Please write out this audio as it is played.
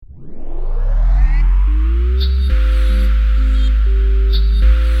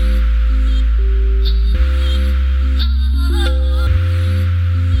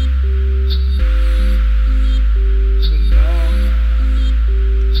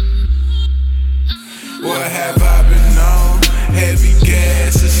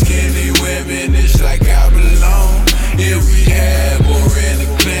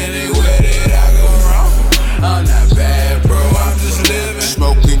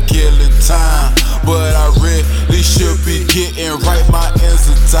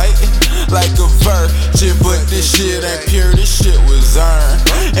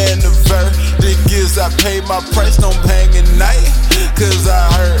pay my price, don't bang at night. Cause I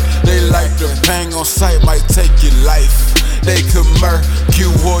heard they like to bang on sight, might take your life. They could murk you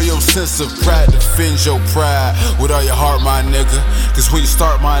or your sense of pride. Defend your pride with all your heart, my nigga. Cause when you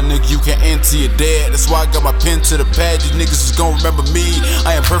start, my nigga, you can enter your dead. That's why I got my pen to the pad. You niggas is gon' remember me.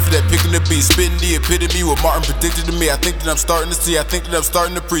 I am perfect at picking the beat, spitting the epitome what Martin predicted to me. I think that I'm starting to see, I think that I'm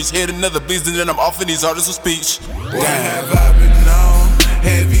starting to preach. Hit another beats and then I'm off in these artists of speech. What have I been on?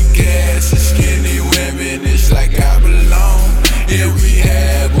 Heavy gas and skinny women, it's like I belong in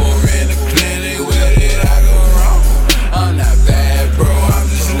rehab or in a clinic. Where did I go wrong? I'm not bad, bro, I'm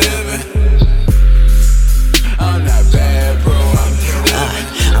just living. I'm not bad, bro, I'm just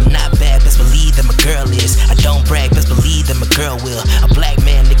living. I'm not bad, best believe that my girl is. I don't brag, best believe that my girl will. A black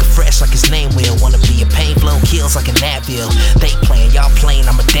man, nigga fresh like his name will. Wanna be a pain flow, kills like an Advil. They playin', y'all playin',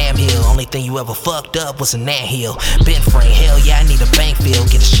 I'm a damn hill. Only thing you ever fucked up was an anthill. Ben frame, hell yeah, I need a bank bill.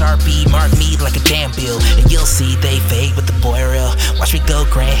 Get a Sharpie, mark me like a damn bill. And you'll see they fade with the boy real. Watch me go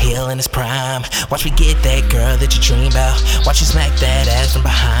Grand Hill in his prime. Watch me get that girl that you dream about. Watch you smack that ass from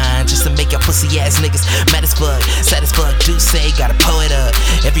behind. Just to make your pussy ass niggas mad as fuck, sad as fuck. DeucesZ, gotta pull it up.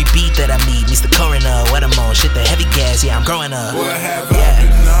 Every beat that I meet needs the coroner. What I'm on, shit the heavy gas, yeah, I'm growing up. What have I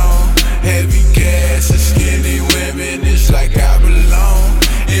been on? Heavy gas and skinny women, it's like I belong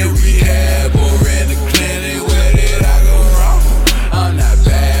in rehab or in a clinic. Where did I go wrong? I'm not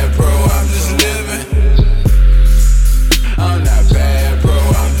bad, bro, I'm just living. I'm not bad, bro,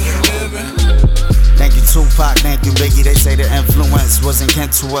 I'm just living. Thank you Tupac, thank you Biggie. They say the influence wasn't kin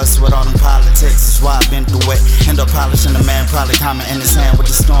to us with all them politics. That's why I've been through it. End up polishing the man, probably comment in his hand with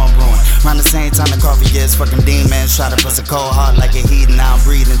the storm brewing. Around the same time the coffee gets fucking demons. Try to bust a cold heart like a heat. Now I'm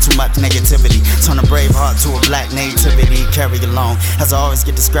breathing too much negativity. Turn a brave heart to a black nativity. Carry along as I always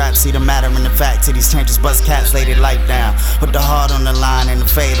get the scraps. See the matter in the fact to these changes. Bust cats lay their life down. Put the heart on the line and the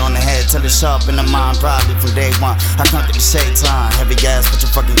fade on the head. Till it's sharp in the mind. Probably from day one I conquered the shade time. Heavy gas, put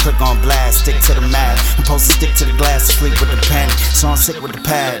your fucking click on blast. Stick to the mat. I'm supposed to stick to the glass, sleep with the pen. So I'm sick with the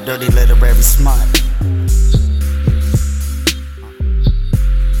pad. Dirty literary smart.